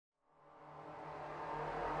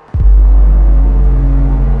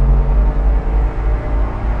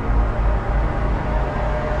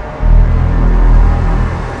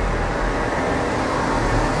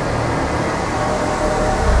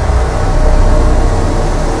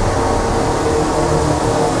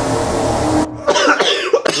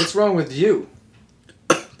wrong with you?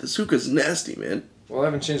 This hookah's nasty, man. Well, I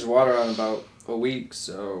haven't changed the water on about a week,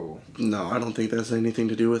 so... No, I don't think that has anything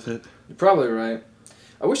to do with it. You're probably right.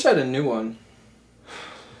 I wish I had a new one.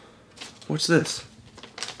 What's this?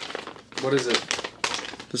 What is it?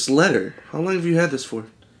 This letter. How long have you had this for?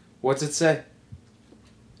 What's it say?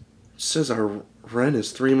 It says our rent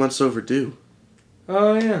is 3 months overdue.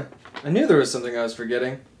 Oh, yeah. I knew there was something I was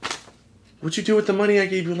forgetting. What'd you do with the money I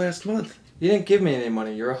gave you last month? You didn't give me any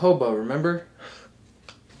money. You're a hobo, remember?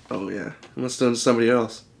 Oh, yeah. I must have done to somebody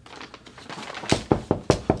else.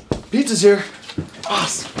 Pizza's here.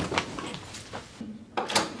 Awesome.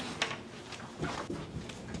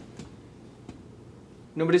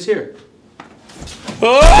 Nobody's here.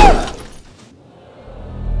 Ah!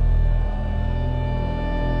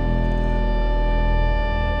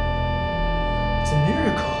 It's a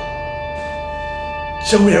miracle.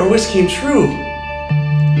 Joey, our wish came true.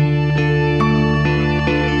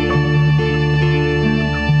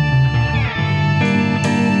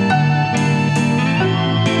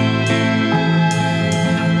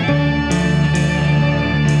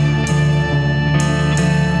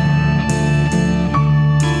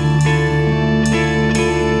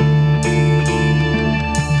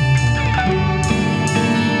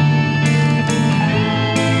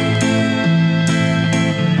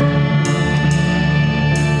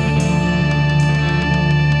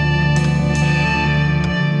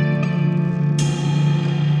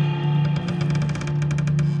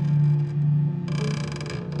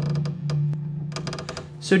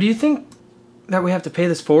 So do you think that we have to pay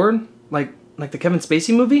this forward? Like the Kevin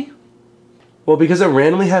Spacey movie? Well, because it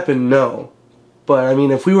randomly happened, no. But, I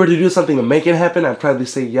mean, if we were to do something to make it happen, I'd probably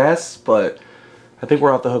say yes, but I think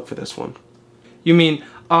we're off the hook for this one. You mean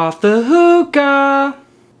off the hookah?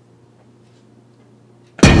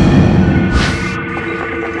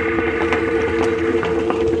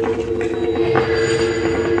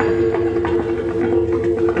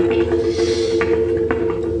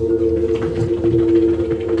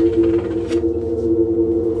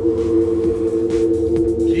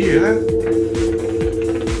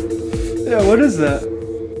 Yeah, what is that?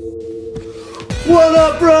 What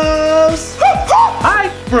up, bros? Hi!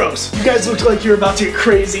 Bros, you guys look like you're about to get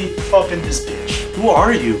crazy up in this bitch. Who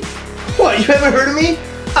are you? What, you haven't heard of me?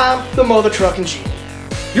 I'm the mother trucking genie.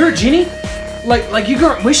 You're a genie? Like you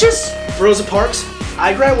grant wishes? Rosa Parks,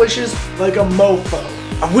 I grant wishes like a mofo.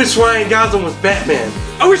 I wish Ryan Gosling was Batman.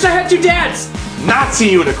 I wish I had 2 dads! Nazi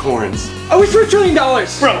unicorns. I wish for $1 trillion!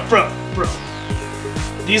 Bro.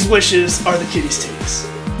 These wishes are the kitty's titties.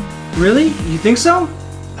 Really? You think so?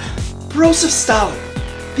 Bros of Stalin.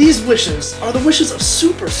 These wishes are the wishes of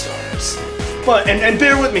superstars. But, and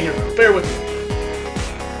bear with me here, bro. Bear with me.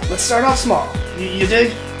 Let's start off small. You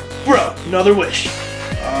dig? Bro, another wish.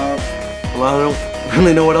 Well, I don't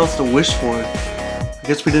really know what else to wish for. I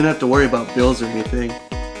guess we didn't have to worry about bills or anything.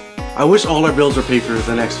 I wish all our bills were paid for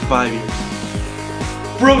the next 5 years.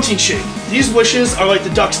 Protein shake. These wishes are like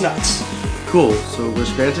the duck's nuts. Cool, so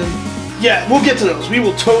wish granted? Yeah, we'll get to those. We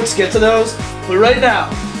will totes get to those. But right now,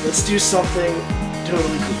 let's do something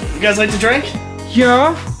totally cool. You guys like to drink?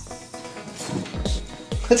 Yeah.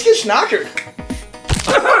 Let's get schnockered.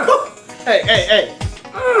 Hey.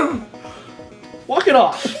 Walk it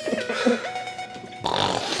off.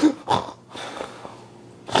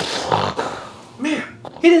 Man,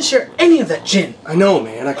 he didn't share any of that gin. I know,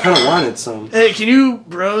 man. I kind of wanted some. Hey, can you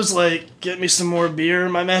bros, like, get me some more beer?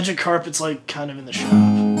 My magic carpet's, like, kind of in the shop.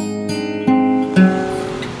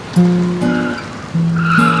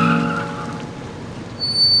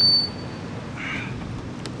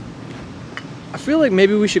 I feel like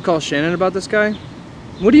maybe we should call Shannon about this guy.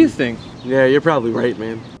 What do you think? Yeah, you're probably right,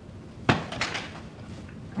 man.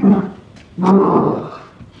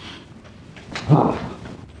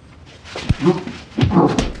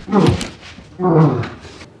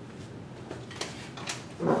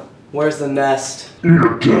 Where's the nest? Eat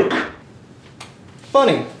a dick.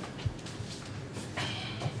 Funny.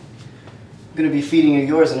 I'm gonna be feeding you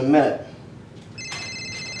yours in a minute.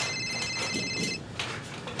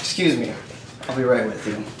 Excuse me. I'll be right with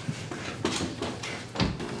you.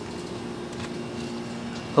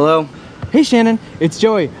 Hello? Hey Shannon, it's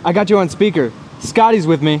Joey. I got you on speaker. Scotty's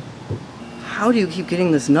with me. How do you keep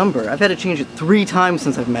getting this number? I've had to change it 3 times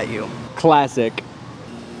since I've met you. Classic.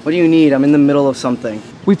 What do you need? I'm in the middle of something.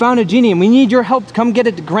 We found a genie and we need your help to come get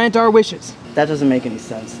it to grant our wishes. That doesn't make any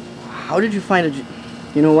sense. How did you find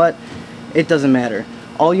You know what? It doesn't matter.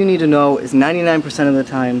 All you need to know is 99% of the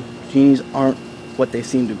time, genies aren't what they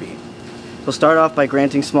seem to be. He'll start off by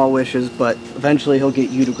granting small wishes, but eventually he'll get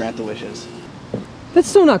you to grant the wishes. That's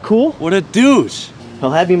still not cool. What a douche!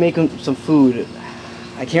 He'll have you make him some food.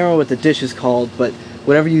 I can't remember what the dish is called, but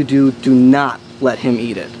whatever you do, do not let him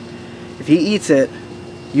eat it. If he eats it,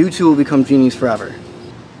 you two will become genies forever.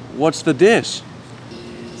 What's the dish?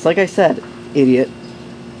 It's like I said, idiot.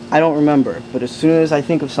 I don't remember, but as soon as I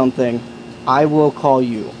think of something, I will call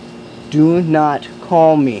you. Do not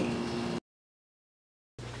call me.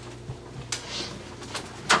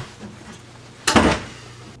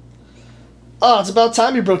 Oh, it's about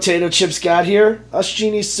time your potato chips got here. Us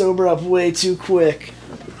genies sober up way too quick.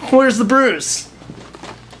 Where's the bruise?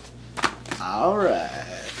 Alright.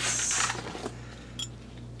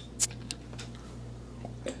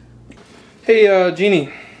 Hey,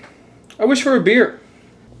 Genie. I wish for a beer.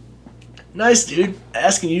 Nice, dude.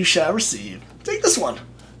 Asking you shall receive. Take this one.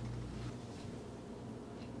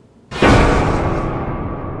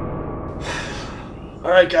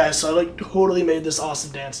 Alright, guys, so I totally made this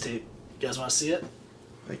awesome dance tape. You guys want to see it?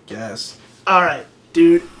 I guess. Alright,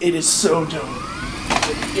 dude, it is so dope.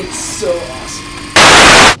 It's so awesome.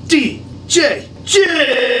 DJ J!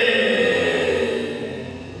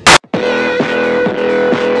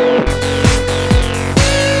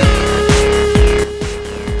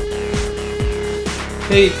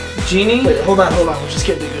 Hey, Genie? Wait, hold on. We're just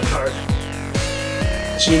getting to a good part.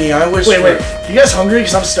 Genie, I wish. Wait. You guys hungry?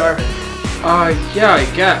 Because I'm starving. Yeah, I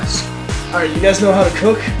guess. Alright, you guys know how to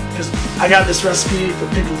cook? Because I got this recipe for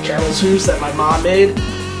pickled camel's hooves that my mom made.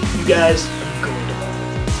 You guys are going to love it.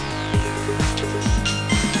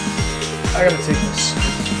 I gotta take this.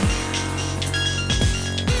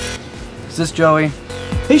 Is this Joey?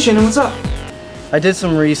 Hey, Shannon, what's up? I did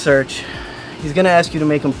some research. He's gonna ask you to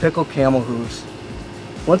make him pickled camel hooves.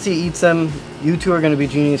 Once he eats them, you two are gonna be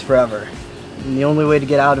genies forever. And the only way to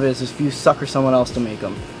get out of it is if you sucker someone else to make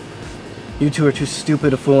them. You two are too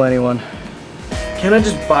stupid to fool anyone. Can't I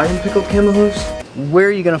just buy him pickled camel hooves? Where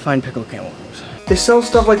are you gonna find pickled camel hooves? They sell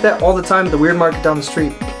stuff like that all the time at the weird market down the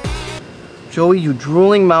street. Joey, you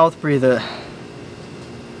drooling mouth breather.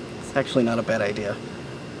 It's actually not a bad idea.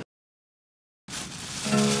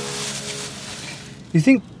 You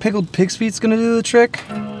think pickled pig's feet's gonna do the trick?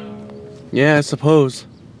 Yeah, I suppose.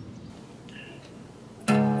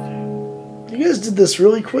 You guys did this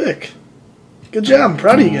really quick. Good job, I'm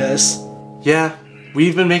proud of you guys. Yeah,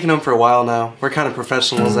 we've been making them for a while now. We're kind of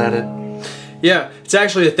professionals at it. Yeah, it's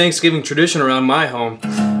actually a Thanksgiving tradition around my home.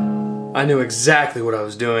 I knew exactly what I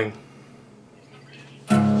was doing.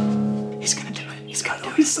 He's gonna do it. He's gonna do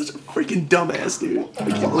it. He's such a freaking dumbass, dude.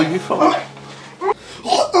 I can't believe you fought.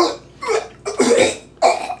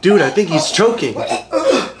 Dude, I think he's choking.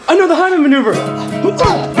 I know the Hyman maneuver!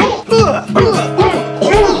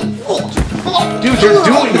 Dude, you're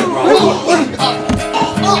doing it wrong.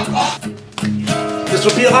 This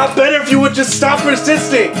would be a lot better if you would just stop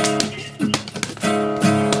resisting.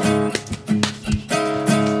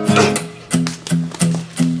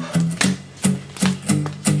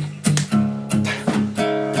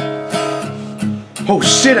 Oh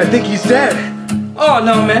shit, I think he's dead. Oh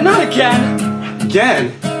no, man, not again!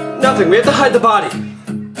 Again? Nothing, we have to hide the body.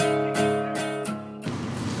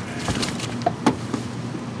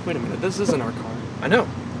 Wait a minute, this isn't our car. I know,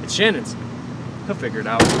 it's Shannon's. He'll figure it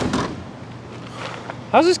out.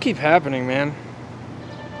 How's this keep happening, man?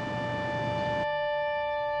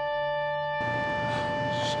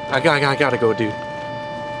 I gotta go, dude.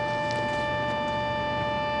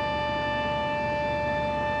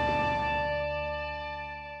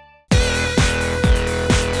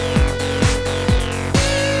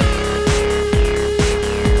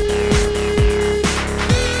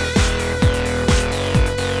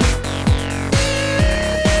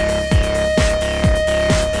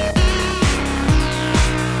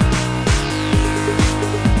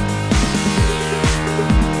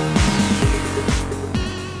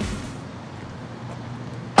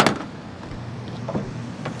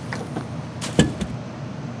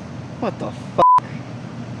 What the fuck?